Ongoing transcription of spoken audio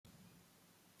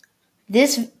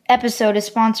This episode is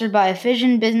sponsored by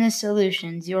Efficient Business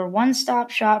Solutions, your one-stop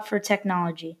shop for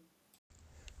technology.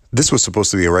 This was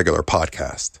supposed to be a regular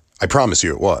podcast. I promise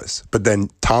you it was. But then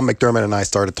Tom McDermott and I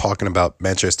started talking about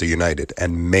Manchester United,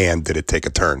 and man, did it take a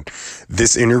turn.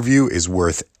 This interview is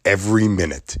worth every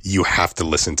minute. You have to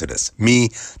listen to this. Me,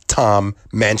 Tom,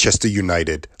 Manchester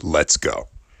United, let's go.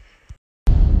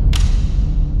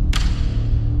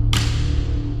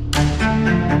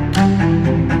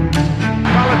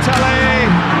 Balotelli,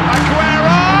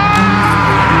 Aguero!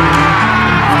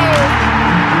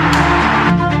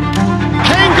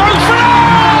 Kane goes for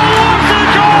what a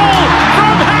goal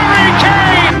from Harry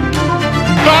Kane!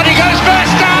 Vardy goes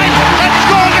first time and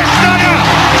scores a stunner!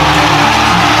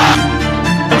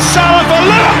 And Salah for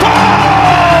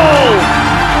Liverpool!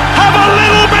 Have a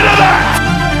little bit of that!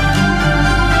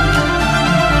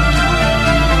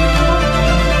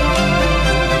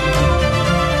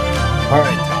 All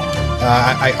right, Tom.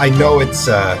 I know it's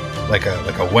like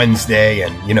a Wednesday,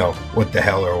 and you know what the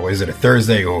hell, or is it a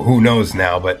Thursday, or who knows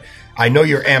now? But I know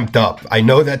you're amped up. I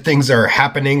know that things are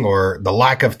happening, or the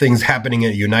lack of things happening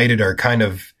at United are kind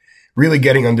of really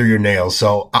getting under your nails.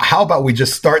 So how about we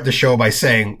just start the show by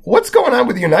saying, what's going on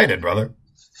with United, brother?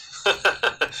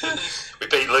 We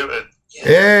beat Luton. Yeah.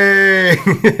 Hey!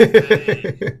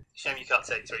 Hey. Shame you can't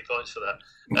take 3 points for that.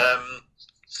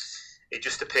 It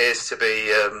just appears to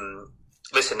be.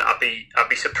 Listen, I'd be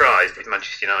surprised if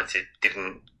Manchester United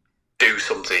didn't do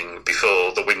something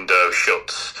before the window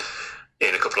shuts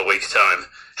in a couple of weeks' time.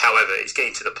 However, it's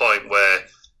getting to the point where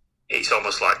it's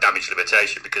almost like damage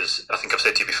limitation, because I think I've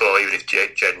said to you before, even if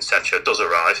Jadon Sancho does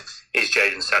arrive, is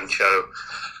Jadon Sancho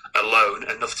alone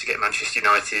enough to get Manchester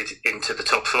United into the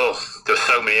top 4? There are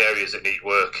so many areas that need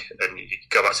work, and you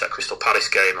go back to that Crystal Palace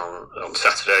game on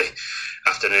Saturday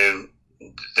afternoon.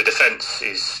 The defence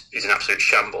is an absolute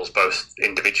shambles, both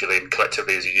individually and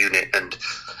collectively as a unit, and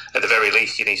at the very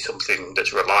least you need something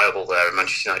that's reliable there, and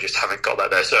Manchester United just haven't got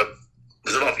that there. So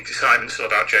there's a lot of excitement still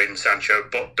about Jadon Sancho,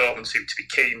 but Dortmund seem to be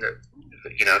keen that,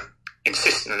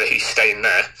 insisting that he's staying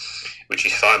there, which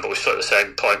is fine, but we're still at the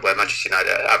same point where Manchester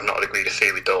United have not agreed a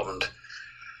fee with Dortmund,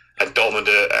 and Dortmund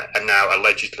are now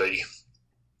allegedly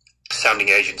sounding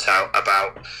agents out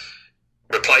about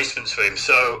replacements for him.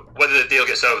 So whether the deal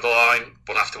gets over the line,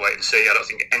 we'll have to wait and see. I don't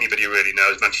think anybody really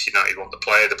knows. Manchester United want the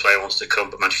player wants to come,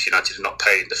 but Manchester United are not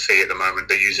paying the fee at the moment.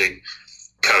 They're using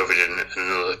COVID and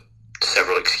other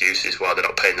several excuses why they're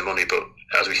not paying the money. But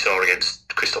as we saw against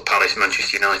Crystal Palace,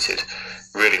 Manchester United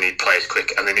really need players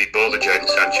quick, and they need more than Jadon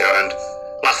Sancho. And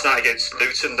last night against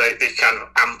Luton, they kind of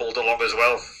ambled along as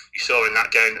well. You saw in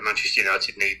that game that Manchester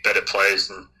United need better players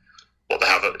than what they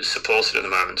have supported at the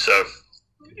moment. So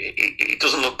it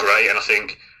doesn't look great, and I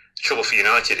think the trouble for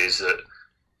United is that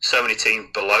so many teams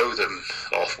below them,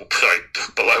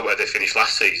 below where they finished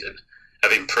last season,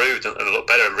 have improved and look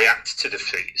better and react to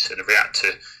defeats and react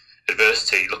to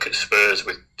adversity. Look at Spurs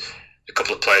with a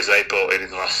couple of players they brought in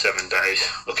the last 7 days.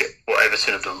 Look at what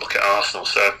Everton have done. Look at Arsenal.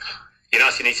 So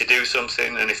United need to do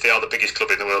something, and if they are the biggest club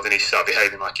in the world, they need to start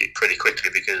behaving like it pretty quickly,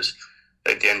 because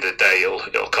at the end of the day, it'll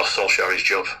cost Solskjaer his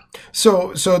job.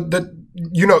 So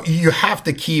you have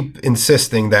to keep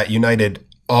insisting that United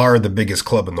are the biggest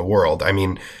club in the world. I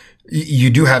mean, you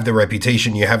do have the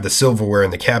reputation, you have the silverware in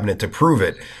the cabinet to prove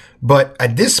it. But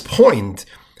at this point,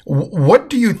 what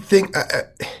do you think?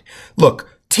 Look,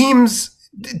 teams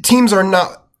are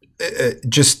not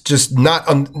just not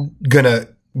gonna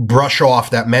brush off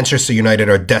that Manchester United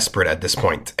are desperate at this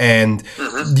point. And,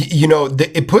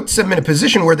 it puts them in a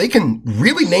position where they can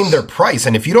really name their price.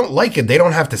 And if you don't like it, they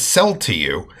don't have to sell to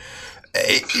you.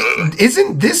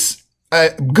 Isn't this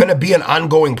going to be an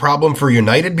ongoing problem for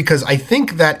United? Because I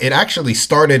think that it actually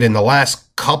started in the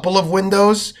last couple of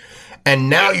windows, and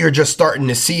now you're just starting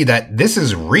to see that this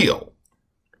is real.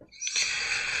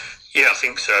 Yeah, I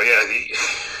think so. Yeah,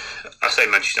 I say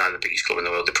Manchester United are the biggest club in the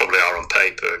world. They probably are on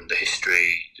paper, and the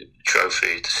history, the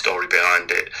trophy, the story behind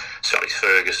it, Sir Alex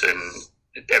Ferguson,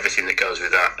 everything that goes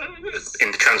with that.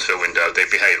 In the transfer window, they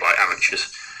behave like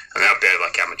amateurs, and they have behaved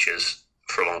like amateurs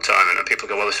for a long time. And people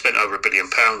go, well, they spent over £1 billion.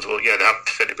 Well, yeah, they have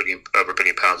spent over £1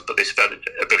 billion, but they spent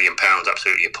 £1 billion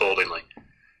absolutely appallingly.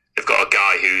 They've got a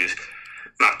guy who's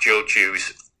Matt Judge,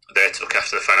 who's there to look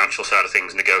after the financial side of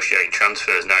things, negotiating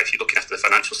transfers. Now, if you're looking after the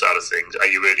financial side of things, are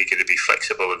you really going to be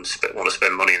flexible and want to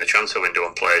spend money in the transfer window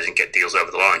on players and get deals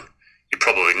over the line? You're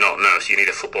probably not, no. So you need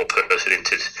a football person in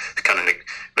to kind of,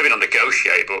 maybe not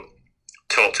negotiate, but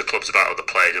talk to clubs about other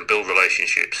players and build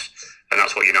relationships. And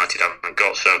that's what United haven't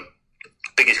got. So,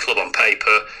 biggest club on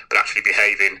paper, but actually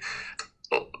behaving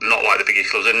not like the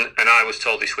biggest clubs. And I was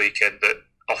told this weekend that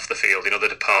off the field, in other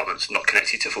departments not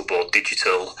connected to football,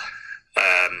 digital,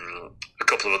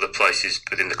 couple of other places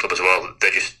within the club as well.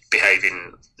 They're just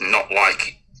behaving not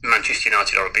like Manchester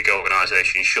United are a big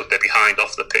organisation. They're behind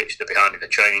off the pitch, they're behind in the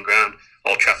training ground.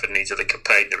 Old Trafford needs a lick of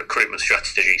paint. The recruitment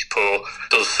strategy is poor.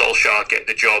 Does Solskjaer get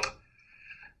the job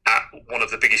at one of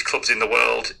the biggest clubs in the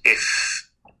world? If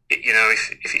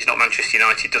it's not Manchester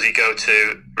United, does he go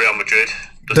to Real Madrid?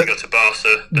 Does he go to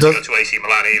Barca? Does he go to AC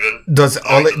Milan even? Does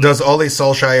Ole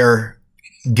Solskjaer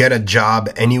get a job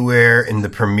anywhere in the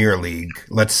Premier League?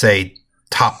 Let's say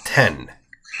top 10,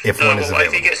 if one is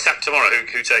available. If he gets sacked tomorrow,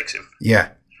 who takes him? Yeah.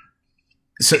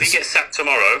 So, if he gets sacked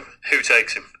tomorrow, who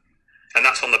takes him? And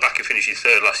that's on the back of finishing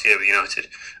third last year with United.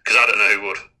 Because I don't know who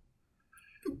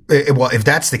would. Well, if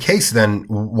that's the case, then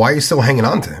why are you still hanging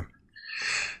on to him?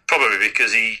 Probably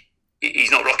because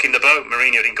he's not rocking the boat.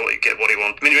 Mourinho didn't get what he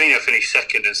wanted. Mourinho finished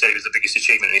second and said it was the biggest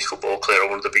achievement in his football career, or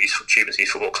one of the biggest achievements in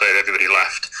his football career. Everybody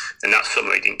laughed. And that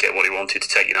summer he didn't get what he wanted to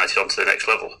take United on to the next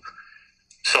level.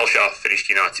 Solskjaer finished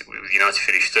United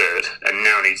finished third, and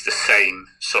now needs the same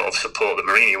sort of support that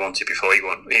Mourinho wanted before he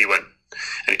went.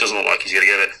 And it doesn't look like he's going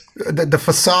to get it. The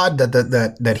facade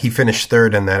that he finished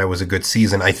third and that it was a good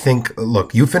season, I think,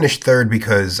 look, you finished third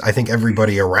because I think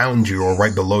everybody around you or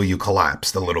right below you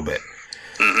collapsed a little bit.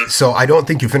 Mm-hmm. So I don't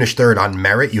think you finished third on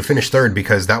merit. You finished third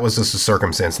because that was just a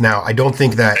circumstance. Now, I don't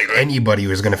think that anybody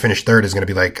who's going to finish third is going to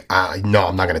be like, no,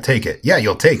 I'm not going to take it. Yeah,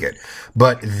 you'll take it.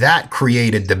 But that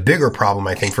created the bigger problem,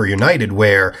 I think, for United,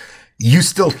 where you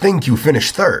still think you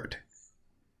finished third.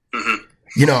 Mm-hmm.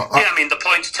 I mean, the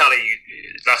points tally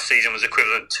last season was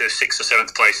equivalent to 6th or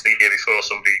 7th place the year before.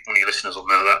 One of your listeners will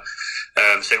know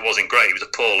that. So it wasn't great. It was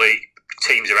a poor league.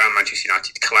 Teams around Manchester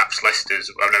United collapsed. Leicester's,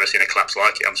 I've never seen a collapse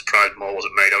like it. I'm surprised more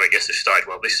wasn't made of it. I guess they started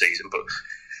well this season, but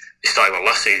they started well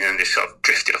last season and just sort of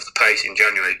drifted off the pace in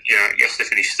January. Yes, they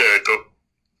finished third, but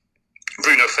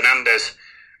Bruno Fernandes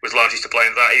was largely to blame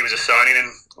for that. He was a signing,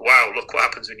 and wow, look what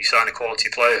happens when you sign a quality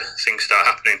player. Things start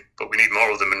happening, but we need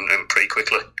more of them and pretty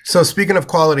quickly. So speaking of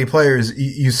quality players,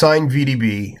 you signed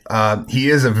VDB. He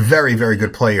is a very, very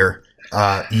good player.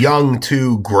 Young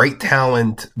too, great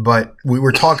talent, but we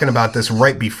were talking about this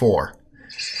right before.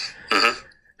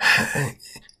 Mm-hmm.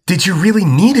 Did you really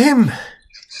need him?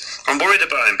 I'm worried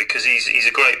about him because he's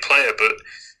a great player, but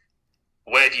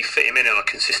where do you fit him in on a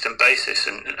consistent basis?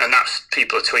 And that's,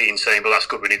 people are tweeting saying, well, that's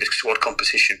good, we need a squad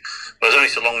composition. Well, there's only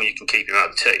so long you can keep him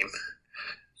out of the team.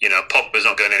 Pogba's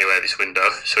not going anywhere this window,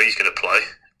 so he's going to play.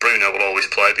 Bruno will always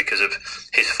play because of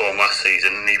his form last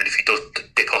season, and even if he does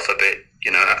dip off a bit,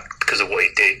 because of what he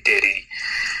did,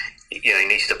 he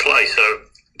needs to play. So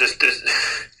there's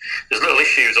little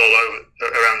issues all over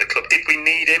around the club. Did we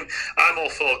need him? I'm all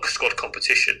for squad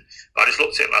competition. I just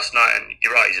looked at it last night, and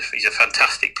you're right, he's a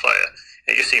fantastic player.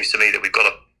 It just seems to me that we've got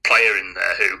a player in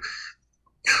there who,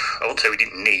 I won't say we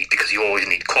didn't need, because you always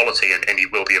need quality, and he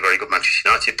will be a very good Manchester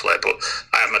United player, but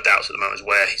I have my doubts at the moment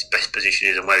where his best position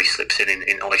is and where he slips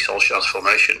in Ole Solskjaer's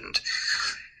formation. And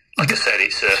like I said,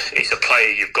 it's a player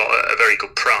you've got at a very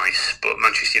good price, but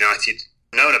Manchester United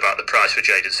known about the price for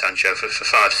Jadon Sancho for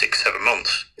 5, 6, 7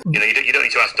 months. You don't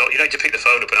need to ask. You don't need to pick the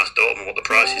phone up and ask Dortmund what the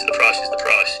price is. The price is the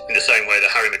price. In the same way that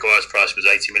Harry Maguire's price was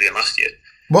 80 million last year.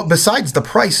 Well, besides the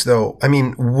price, though, I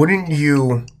mean, wouldn't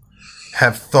you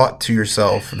have thought to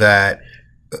yourself that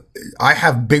I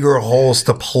have bigger holes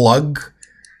to plug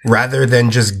rather than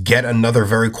just get another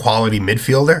very quality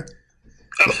midfielder?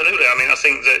 Absolutely. I mean, I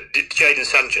think that Jadon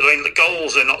Sancho, the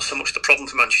goals are not so much the problem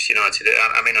for Manchester United.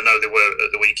 I mean, I know they were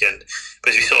at the weekend,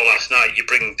 but as we saw last night, you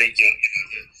bring the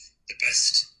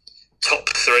best top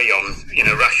three on,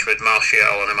 Rashford, Martial,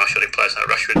 and Martial didn't play last night,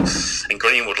 Rashford and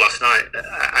Greenwood last night,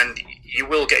 and you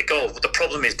will get goals. But the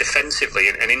problem is defensively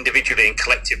and individually and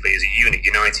collectively as a unit,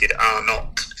 United are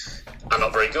not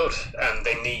very good, and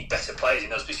they need better players in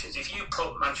those positions. If you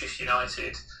put Manchester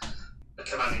United, a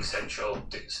commanding central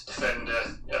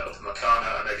defender,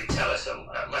 Upamecano and maybe Telles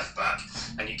at left back,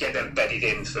 and you get them bedded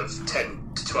in for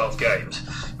 10 to 12 games,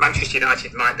 Manchester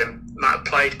United might have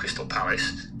played Crystal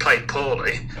Palace, played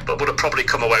poorly, but would have probably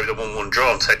come away with a 1-1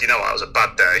 draw and said, that was a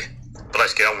bad day, but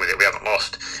let's get on with it, we haven't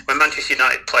lost. When Manchester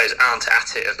United players aren't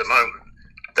at it at the moment,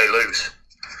 they lose,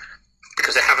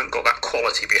 because they haven't got that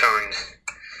quality behind.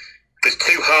 There's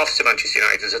two halves to Manchester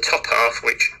United. There's a top half,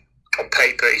 which on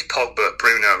paper is Pogba,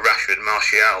 Bruno, Rashford,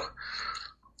 Martial,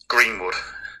 Greenwood.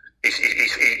 He's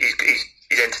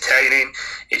entertaining,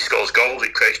 he scores goals,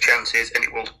 it creates chances, and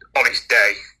it will, on its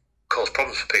day, cause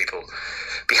problems for people.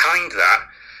 Behind that,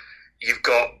 you've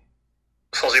got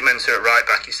Fozzie Mensah at right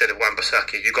back instead of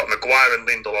Wan-Bissaka. You've got Maguire and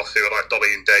Lindelof, who are like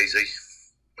Dolly and Daisy.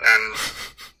 And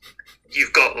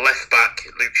you've got left back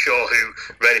Luke Shaw, who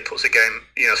rarely puts a game,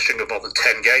 string of more than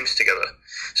 10 games together.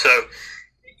 So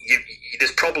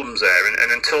there's problems there,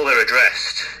 and until they're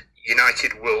addressed,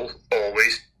 United will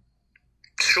always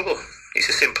struggle. It's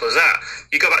as simple as that.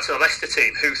 You go back to the Leicester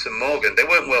team, Huth and Morgan. They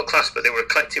weren't world class, but they were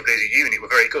collectively as a unit were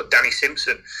very good. Danny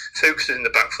Simpson, Fuchs in the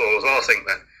back four as well, I think.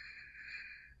 Then,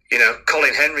 you know,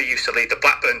 Colin Henry used to lead the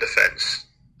Blackburn defence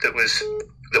that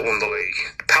won the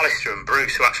league. Pallister and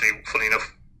Bruce, who actually, funny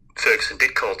enough, Ferguson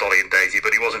did call Dolly and Daisy,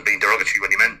 but he wasn't being derogatory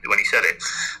when he said it.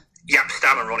 Jaap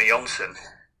Stam and Ronnie Johnson,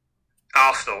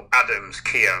 Arsenal, Adams,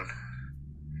 Keown.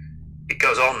 It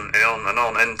goes on and on and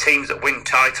on. And teams that win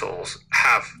titles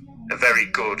have a very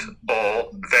good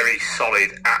or very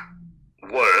solid, at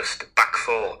worst, back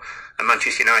four. And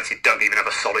Manchester United don't even have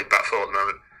a solid back four at the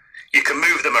moment. You can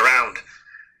move them around.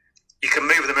 You can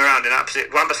move them around in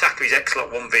absolute... Wan-Bissaka is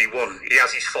excellent 1v1. He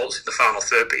has his faults in the final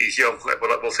third, but he's young.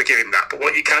 We'll forgive him that. But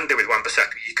what you can do with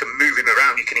Wan-Bissaka, you can move him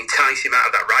around. You can entice him out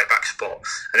of that right-back spot.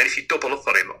 And then if you double up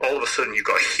on him, all of a sudden you've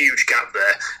got a huge gap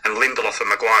there. And Lindelof and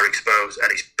Maguire exposed.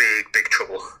 And it's big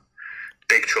trouble.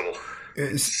 Big trouble.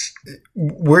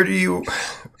 Where do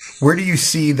you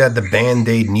see that the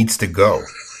Band-Aid needs to go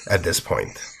at this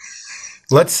point?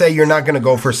 Let's say you're not going to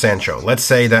go for Sancho. Let's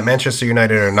say that Manchester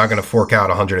United are not going to fork out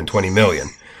 120 million.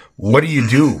 What do you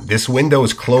do? This window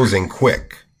is closing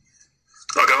quick.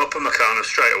 I'll go up on Meccano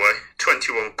straight away.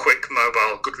 21, quick,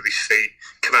 mobile, good with his feet,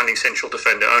 commanding central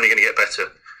defender, only going to get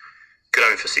better. Could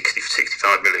have him for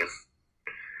 65 million.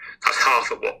 That's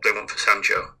half of what they want for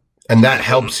Sancho. And that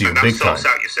helps you big time.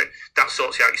 That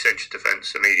sorts out your central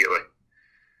defence immediately.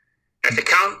 If they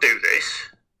can't do this,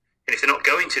 and if they're not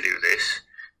going to do this,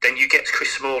 then you get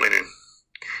Chris Smalling in.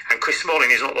 And Chris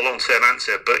Smalling is not the long-term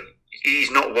answer, but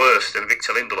he's not worse than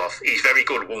Victor Lindelof. He's very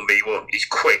good 1v1. He's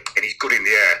quick and he's good in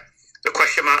the air. The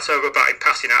question marks over about him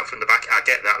passing out from the back, I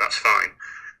get that, that's fine.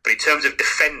 But in terms of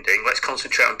defending, let's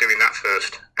concentrate on doing that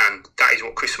first. And that is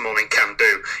what Chris Smalling can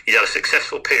do. He's had a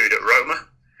successful period at Roma,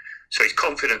 so his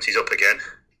confidence is up again.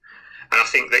 And I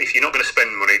think that if you're not going to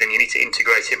spend money, then you need to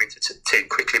integrate him into the team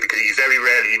quickly, because he's very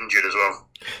rarely injured as well.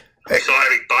 We saw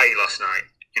Eric Bailly last night.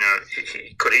 You know,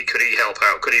 could he help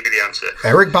out? Could he be the answer?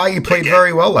 Eric Bailly played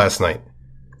very well last night.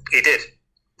 He did,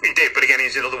 but again,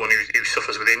 he's another one who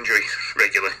suffers with injury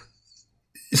regularly.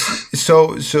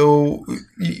 So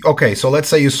okay, so let's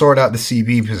say you sort out the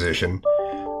CB position.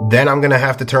 Then I'm going to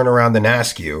have to turn around and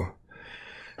ask you,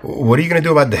 what are you going to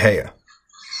do about De Gea?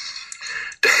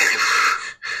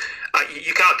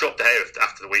 You can't drop De Gea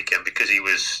after the weekend, because he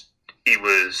wasn't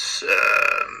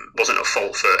at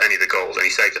fault for any of the goals, and he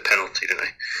saved the penalty, didn't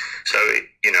he? So,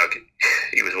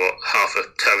 he was half a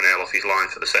toenail off his line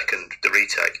for the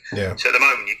retake. Yeah. So at the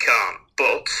moment you can't,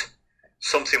 but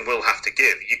something will have to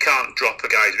give. You can't drop a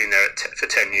guy who's been there for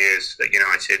 10 years at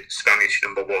United, Spanish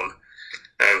number one,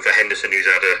 for Henderson, who's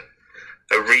had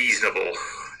a reasonable,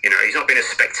 he's not been as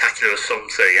spectacular as some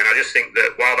say. And I just think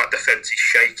that while that defence is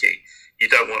shaky, you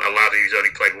don't want a lad who's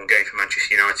only played one game for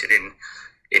Manchester United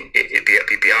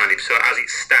be behind him. So as it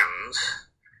stands,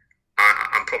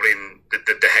 I'm probably in the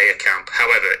De Gea camp.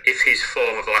 However, if his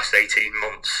form of the last 18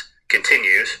 months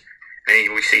continues,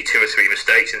 and we see 2 or 3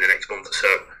 mistakes in the next month or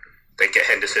so, then get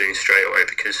Henderson in straight away,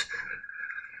 because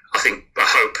I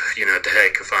hope De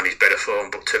Gea can find his better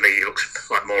form. But to me, he looks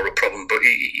like more of a problem. But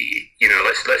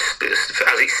let's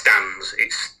as it stands,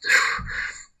 it's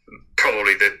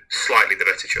probably slightly the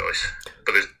better choice.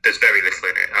 But there's very little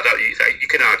in it. You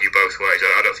can argue both ways.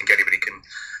 I don't think anybody can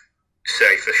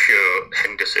say for sure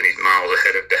Henderson is miles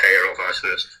ahead of De Gea or vice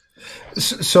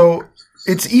versa. So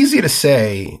it's easy to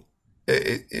say,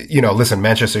 listen,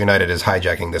 Manchester United is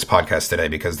hijacking this podcast today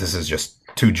because this is just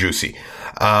too juicy.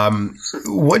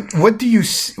 What do you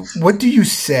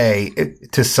say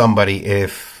to somebody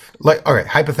if,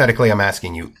 hypothetically, I'm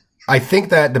asking you, I think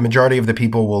that the majority of the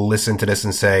people will listen to this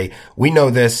and say, we know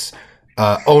this,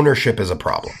 ownership is a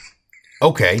problem.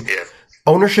 Okay. Yeah.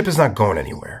 Ownership is not going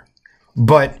anywhere.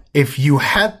 But if you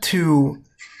had to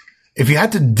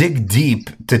dig deep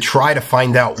to try to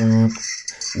find out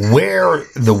where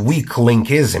the weak link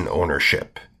is in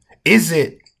ownership, is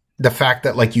it the fact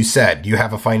that, like you said, you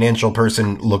have a financial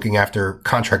person looking after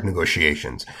contract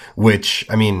negotiations, which,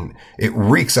 it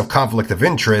reeks of conflict of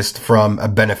interest from a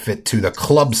benefit to the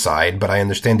club side, but I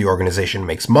understand the organization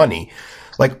makes money.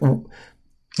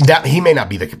 That he may not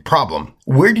be the problem.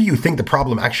 Where do you think the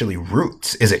problem actually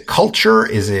roots? Is it culture?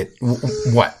 Is it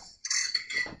what?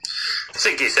 I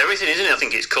think it's everything, isn't it? I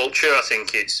think it's culture. I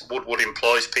think it's Woodward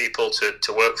employs people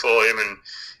to work for him, and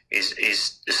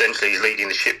is essentially leading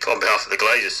the ship on behalf of the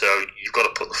Glazers. So you've got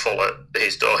to put the fault at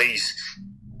his door. He's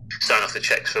signed off the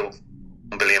cheques for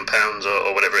 £1 billion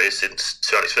or whatever it is since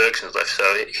Sir Alex Ferguson's left.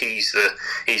 So he's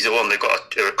the one. They've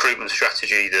got a recruitment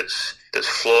strategy that's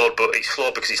flawed, but it's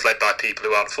flawed because it's led by people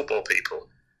who aren't football people.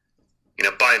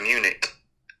 Bayern Munich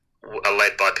are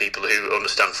led by people who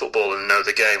understand football and know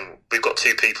the game. We've got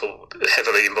two people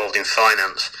heavily involved in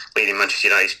finance leading Manchester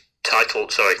United's transfer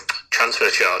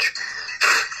charge.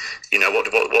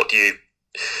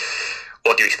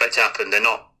 What do you expect to happen? They're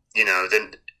not,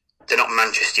 they're not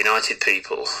Manchester United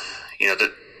people.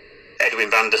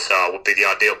 Edwin van der Sar would be the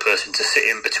ideal person to sit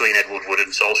in between Ed Woodward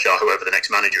and Solskjaer, whoever the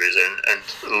next manager is, and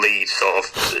lead sort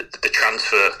of the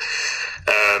transfer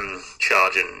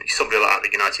charge. And somebody like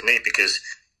that United need, because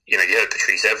you heard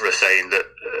Patrice Evra saying that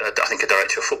I think a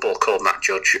director of football called Matt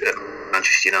Judge at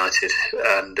Manchester United,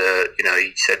 and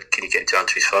he said, "Can you get him to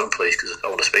answer his phone, please? Because I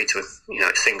want to speak to him."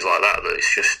 It's things like that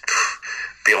it's just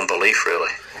beyond belief,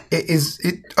 really.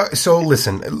 So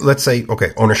listen, let's say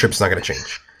ownership's not going to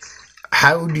change.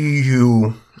 How do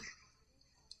you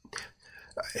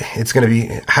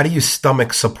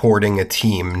stomach supporting a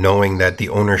team knowing that the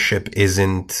ownership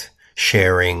isn't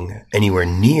sharing anywhere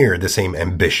near the same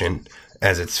ambition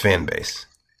as its fan base?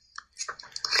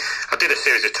 I did a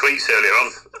series of tweets earlier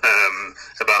on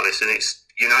about this, and it's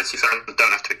United fans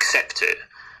don't have to accept it,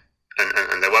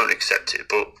 and they won't accept it,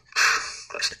 but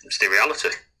it's the reality.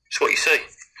 It's what you see.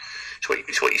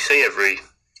 It's what you see every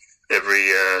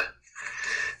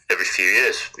few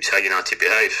years. It's how United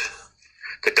behave.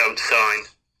 They don't sign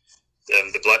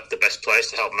the best players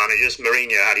to help managers.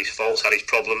 Mourinho had his faults, had his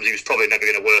problems. He was probably never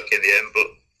going to work in the end, but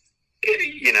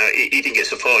he didn't get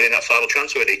support in that final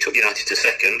transfer. He took United to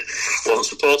second, wasn't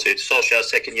supported. Solskjaer's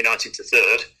taken United to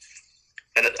third,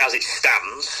 and as it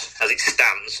stands,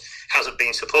 hasn't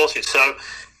been supported. So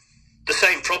the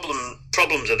same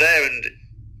problems are there, and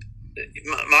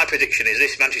my prediction is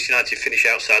this: Manchester United finish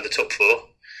outside the top four.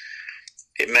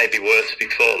 It may be worse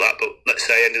before that, but let's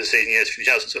say end of the season,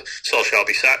 Solskjaer will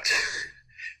be sacked,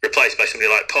 replaced by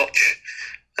somebody like Poch,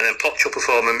 and then Poch will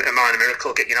perform a minor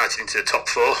miracle, get United into the top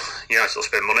four. United will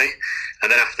spend money,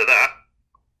 and then after that,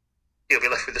 he'll be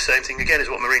left with the same thing again as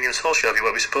what Mourinho and Solskjaer have. He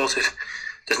won't be supported.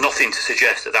 There's nothing to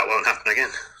suggest that won't happen again,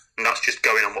 and that's just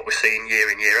going on what we're seeing year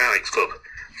in, year out at his club.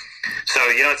 So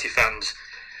United fans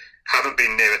haven't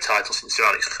been near a title since Sir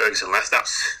Alex Ferguson left.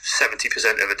 That's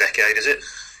 70% of a decade, is it?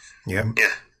 Yeah.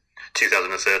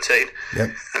 2013. Yep.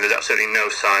 And there's absolutely no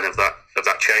sign of that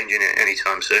changing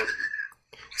anytime soon.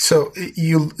 So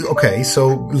so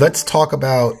let's talk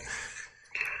about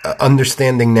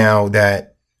understanding now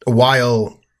that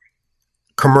while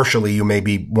commercially you may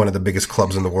be one of the biggest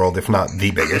clubs in the world, if not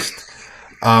the biggest,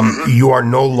 you are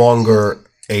no longer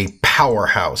a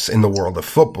powerhouse in the world of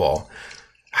football.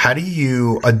 How do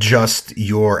you adjust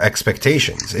your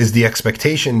expectations? Is the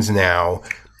expectations now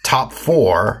top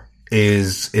four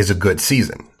is a good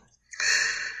season?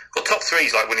 Well, top three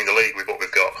is like winning the league with what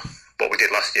we've got, what we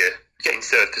did last year. Getting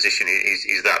third position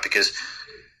is that, because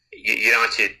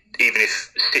United, even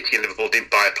if City and Liverpool didn't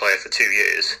buy a player for 2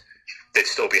 years, they'd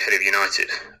still be ahead of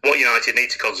United. What United need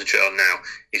to concentrate on now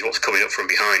is what's coming up from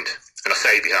behind. And I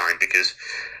say behind because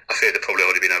I fear they've probably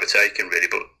already been overtaken, really.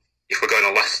 But if we're going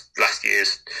on last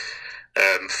year's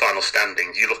final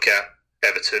standings, you look at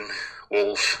Everton,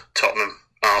 Wolves, Tottenham,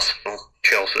 Arsenal,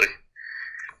 Chelsea.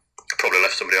 Probably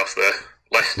left somebody off there.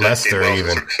 Leicester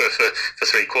even for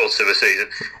 3/4 of the season.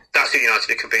 That's who United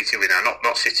are competing with now,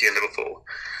 not City and Liverpool.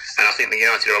 And I think the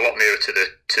United are a lot nearer to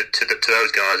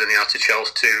those guys than they are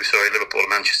to Liverpool and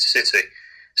Manchester City.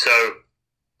 So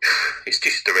it's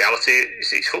just the reality.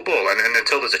 It's football, and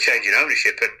until there's a change in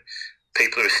ownership and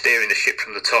people who are steering the ship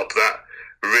from the top that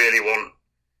really want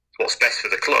what's best for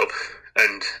the club,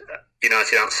 and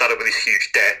United aren't saddled with this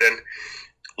huge debt, then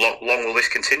long will this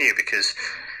continue, because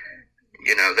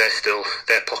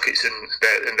their pockets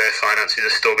and their finances are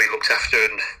still being looked after,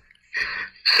 and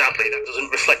sadly that doesn't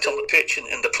reflect on the pitch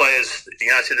and the players that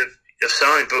United have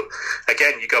signed. But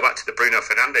again, you go back to the Bruno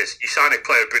Fernandes. You sign a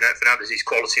player, Bruno Fernandes'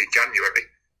 quality in January,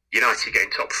 United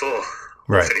getting top four,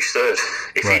 right, finish third.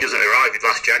 If he doesn't arrive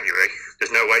last January,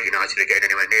 there's no way United are getting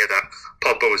anywhere near that.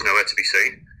 Pogba was nowhere to be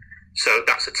seen. So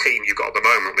that's a team you've got at the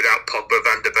moment without Pogba,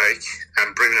 Van der Beek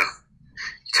and Bruno.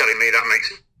 You're telling me that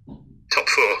makes top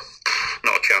four?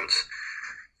 Not a chance.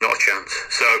 Not a chance.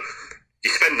 So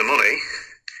you spend the money,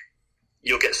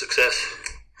 you'll get success.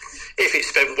 If it's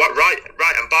spent right.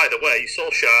 And by the way,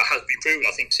 Solskjaer has been proven,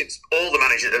 I think, since all the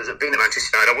managers that have been at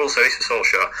Manchester United, I will say this for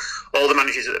Solskjaer, all the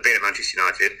managers that have been at Manchester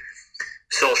United,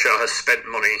 Solskjaer has spent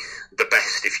money the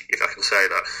best, if I can say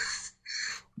that.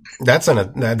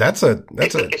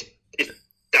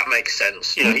 That makes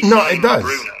sense. No, it does.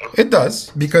 Bruno. It does,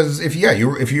 because if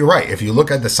you're right, if you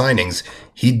look at the signings,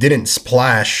 he didn't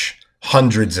splash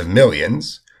hundreds of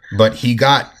millions, but he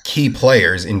got key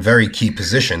players in very key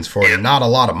positions for not a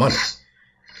lot of money.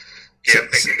 Yeah,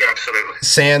 absolutely.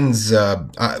 Sands,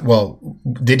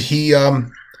 did he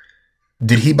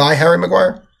buy Harry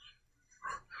Maguire?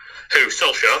 Who,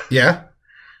 Solskjaer? Yeah.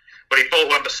 Well, he bought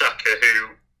Wan-Bissaka,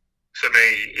 who, for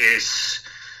me,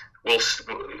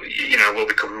 will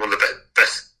become one of the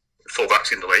best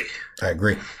fullbacks in the league. I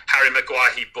agree. Harry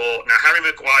Maguire he bought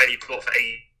for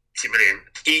 80 million.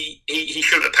 He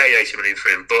shouldn't have paid 80 million for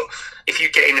him, but if you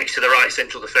get him next to the right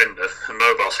central defender, a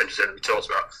mobile central defender we talked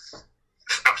about,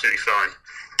 absolutely fine.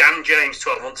 Dan James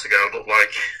 12 months ago looked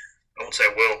like, I won't say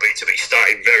a world beater, but he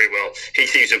started very well. He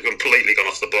seems to have completely gone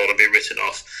off the ball and been written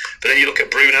off. But then you look at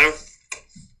Bruno,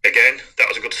 again, that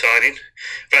was a good signing.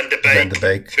 Van de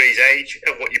Beek, for his age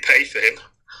and what you paid for him,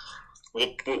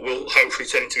 will hopefully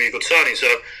turn into be a good signing. So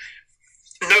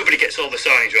nobody gets all the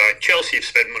signings right. Chelsea have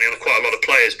spent money on quite a lot of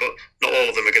players, but not all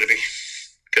of them are going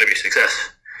to be a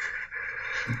success.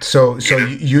 So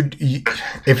you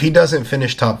if he doesn't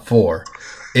finish top 4,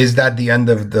 is that the end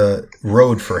of the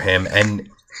road for him? And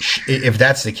if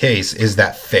that's the case, is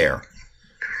that fair?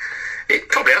 It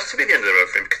probably has to be the end of the road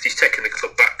for him because he's taken the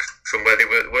club back from where they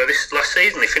were this last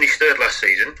season. They finished 3rd last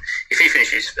season. If he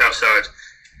finishes outside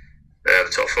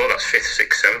the top 4, that's 5th,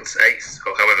 6th, 7th, 8th,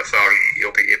 or however far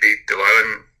he'll be below,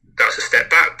 and that's a step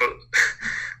back. But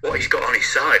what he's got on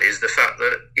his side is the fact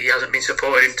that he hasn't been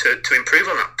supporting him to improve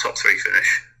on that top 3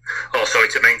 finish, or sorry,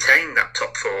 to maintain that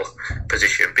top 4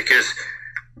 position, because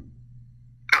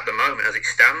at the moment, as it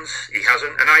stands, he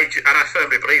hasn't. And I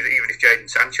firmly believe that even if Jadon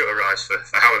Sancho arrives for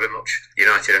however much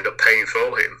United end up paying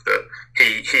for him, that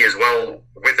he as well,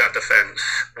 with that defence,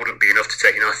 wouldn't be enough to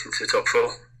take United into the top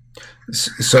 4.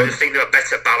 So I just think there are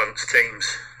better balanced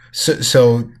teams.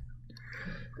 So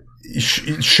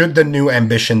should the new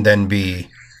ambition then be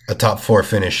a top 4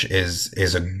 finish is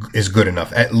good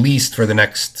enough, at least for the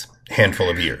next handful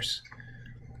of years?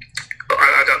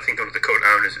 I don't think under the current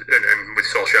owners and with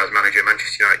Solskjaer as manager,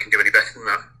 Manchester United can do any better than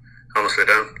that. Honestly, I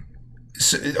don't.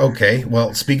 So, okay,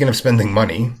 well, speaking of spending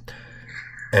money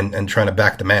and trying to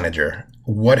back the manager,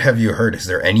 what have you heard? Is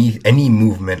there any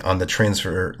movement on the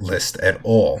transfer list at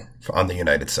all on the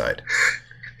United side?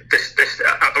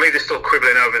 I believe they're still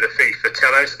quibbling over the fee for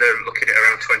Telles. They're looking at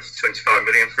around 20 to 25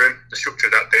 million for him. The structure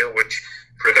of that deal, which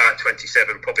for a guy at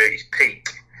 27, probably at his peak,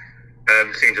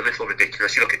 seems a little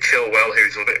ridiculous. You look at Chilwell,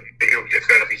 who's a bit,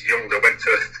 fair enough, he's younger, went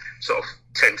for sort of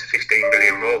 10 to 15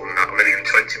 million more than that, or maybe even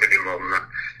 20 million more than that.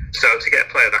 So to get a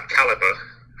player of that calibre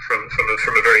from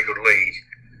a very good league,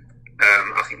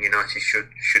 I think United should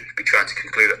be trying to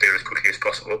conclude that deal as quickly as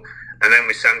possible. And then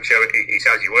with Sancho, it's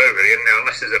as you were really, and now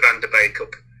unless there's a Van de Beek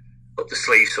up the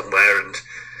sleeve somewhere and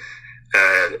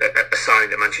a sign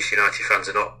that Manchester United fans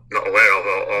are not aware of,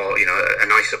 or a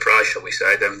nice surprise, shall we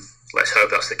say, then let's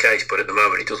hope that's the case. But at the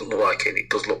moment, it doesn't look like it. It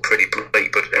does look pretty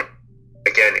bleak. But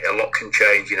again, a lot can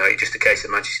change. It's just a case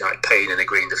of Manchester United paying and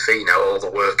agreeing the fee. Now, all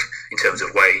the work in terms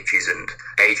of wages and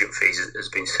agent fees has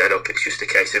been set up. It's just a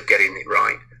case of getting it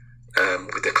right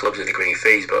with the clubs and agreeing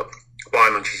fees. But why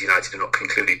Manchester United have not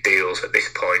concluded deals at this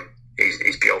point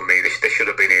is beyond me. They should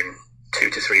have been in 2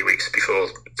 to 3 weeks before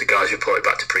the guys reported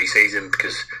back to pre-season,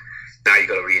 because now you've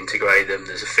got to reintegrate them.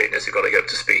 There's a fitness. They've got to get up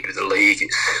to speed with the league.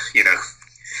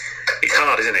 It's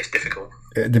hard, isn't it? It's difficult.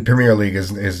 The Premier League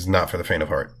is not for the faint of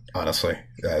heart, honestly.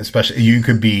 Especially, you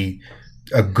could be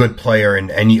a good player in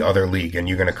any other league, and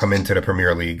you're going to come into the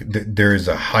Premier League. There is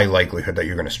a high likelihood that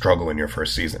you're going to struggle in your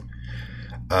first season.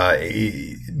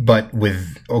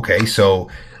 So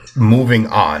moving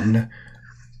on,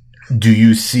 do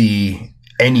you see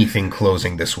anything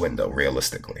closing this window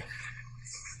realistically?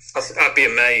 I'd be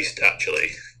amazed, actually,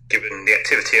 given the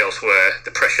activity elsewhere,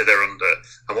 the pressure they're under,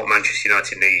 and what Manchester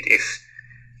United need, if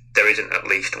there isn't at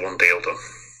least one deal done.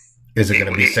 Is it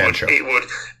going to be Sancho? It would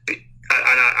be,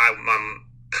 and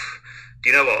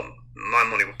you know what? My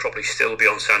money would probably still be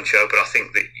on Sancho, but I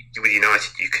think that with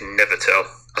United, you can never tell.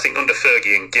 I think under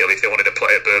Fergie and Gill, if they wanted to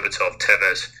play a Berbatov,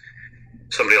 Tevez,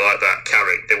 somebody like that,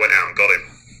 Carrick, they went out and got him.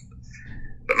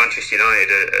 But Manchester United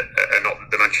are not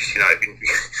the Manchester United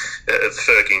of the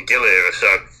Fergie and Gill era, so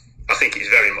I think it's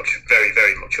very,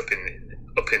 very much up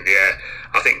in the air.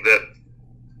 I think that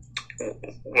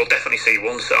we'll definitely see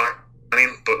one side.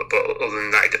 But other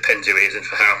than that, it depends who it is and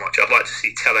for how much. I'd like to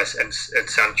see Telles and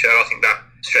Sancho. I think that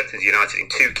strengthens United in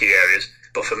 2 key areas.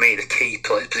 But for me, the key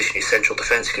position is central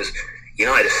defence, because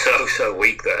United are so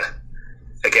weak there.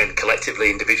 Again, collectively,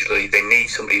 individually, they need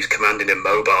somebody who's commanding and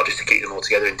mobile just to keep them all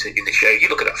together in the shape. You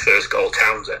look at that first goal,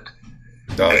 Townsend,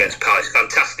 against Palace.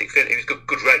 Fantastic finish. It was a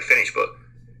good great finish, but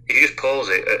if you just pause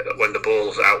it when the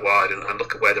ball's out wide and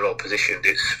look at where they're all positioned,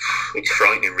 it's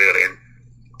frightening, really. And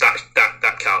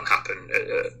that can't happen,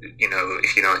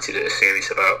 if United are serious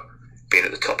about being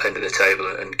at the top end of the table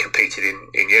and competing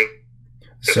in Europe.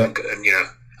 So, and you know,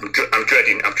 I'm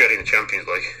dreading the Champions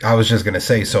League. I was just gonna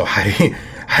say. So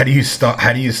how do you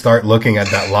start looking at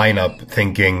that lineup,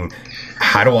 thinking,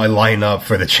 how do I line up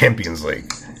for the Champions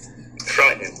League?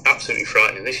 Frightening, absolutely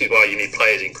frightening. This is why you need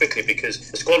players in quickly, because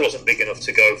the squad wasn't big enough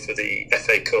to go for the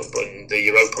FA Cup and the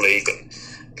Europa League. And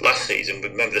last season,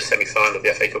 remember the semi-final of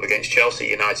the FA Cup against Chelsea?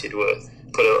 United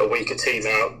put a weaker team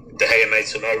out. De Gea made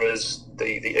some errors.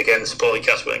 The supporting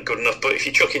cast weren't good enough. But if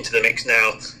you chuck into the mix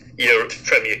now Europe's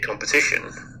Premier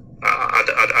competition,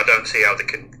 I don't see how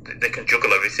they can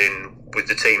juggle everything with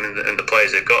the team and the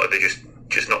players they've got. They're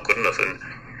just not good enough, and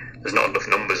there's not enough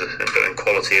numbers and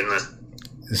quality in there.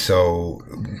 So,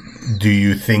 do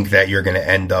you think that you're going to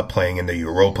end up playing in the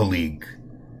Europa League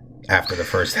after the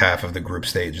first half of the group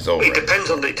stage is over? It depends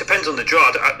on the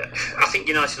draw. I think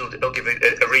United will give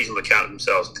a reasonable account of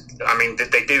themselves. I mean,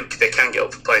 they can get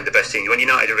up for playing the best team. When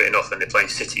United are written off and they're playing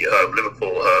City at home, Liverpool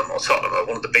at home, or Tottenham, or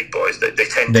one of the big boys,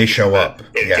 they show up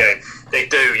in the game. They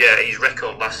do. Yeah, his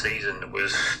record last season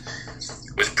was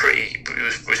pretty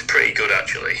good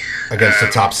actually against the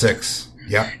top six.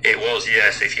 Yeah, it was.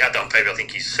 Yeah, so if you had that on paper, I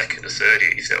think he's second or third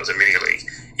if that was a mini league.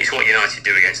 It's what United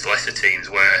do against lesser teams,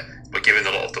 where we're given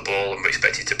a lot of the ball and we're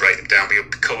expected to break them down. We'll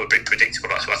become a bit predictable.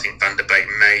 That's why I think Van der Beek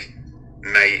may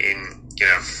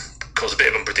cause a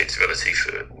bit of unpredictability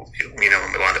for when we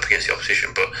line up against the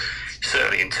opposition. But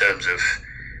certainly in terms of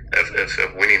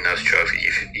winning those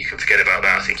trophies, you can forget about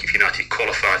that. I think if United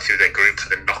qualify through their group for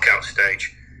the knockout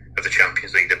stage of the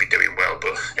Champions League, they'll be doing well.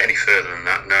 But any further than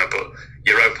that, no. But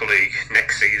Europa League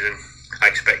next season, I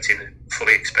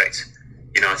fully expect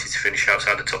United to finish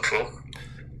outside the top four.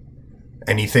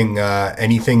 Anything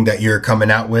that you're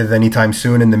coming out with anytime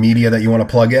soon in the media that you want to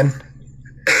plug in?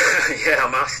 Yeah,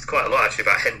 I'm asked quite a lot actually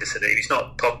about Henderson. It's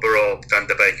not Pogba or Van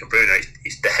der Beek and Bruno.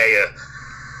 It's De Gea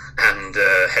and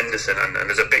Henderson, and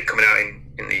there's a bit coming out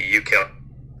in the UK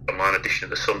online edition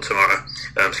of the Sun tomorrow.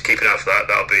 So keep an eye for that.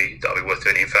 That'll be worth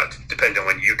doing. In fact, depending on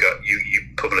when you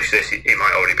publish this, it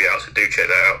might already be out. So do check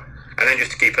that out. And then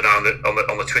just to keep an eye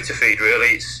on the Twitter feed.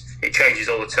 Really, it changes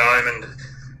all the time, and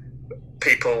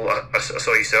people, I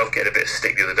saw yourself get a bit of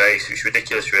stick the other day. So it's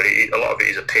ridiculous, really. A lot of it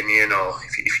is opinion, or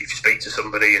if you speak to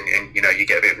somebody and you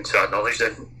get a bit of inside knowledge,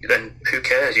 then who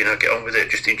cares? Get on with it.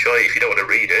 Just enjoy it. If you don't want to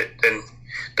read it, then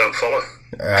don't follow.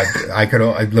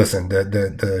 Listen.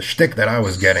 The shtick that I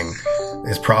was getting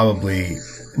is probably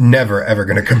never ever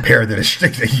going to compare to the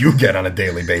shtick that you get on a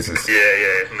daily basis.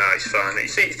 Yeah, no, it's fine. You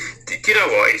see, do you know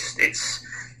what?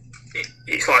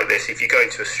 It's like this. If you go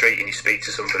into a street and you speak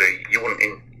to somebody, you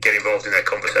wouldn't get involved in their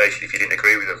conversation if you didn't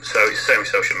agree with them. So it's the same with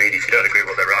social media. If you don't agree with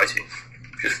what they're writing,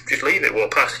 just leave it,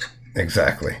 walk past.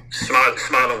 Exactly. Smile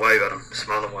and wave at them.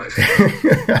 Smile and wave.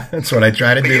 That's what I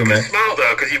try to do, man. Smile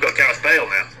though, because you've got Gareth Bale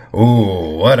now.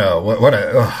 Ooh, what a.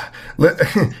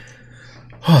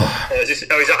 Is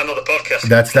that another podcast?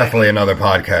 That's definitely another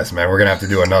podcast, man. We're gonna have to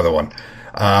do another one.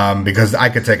 Because I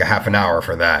could take a half an hour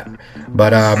for that.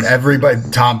 But everybody,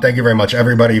 Tom, thank you very much.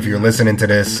 Everybody, if you're listening to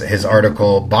this, his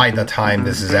article, by the time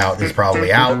this is out, is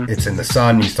probably out. It's in the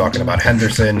Sun. He's talking about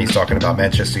Henderson. He's talking about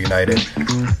Manchester United.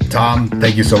 Tom,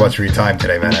 thank you so much for your time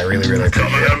today, man. I really, really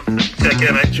appreciate it. Take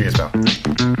care, mate. Cheers, pal.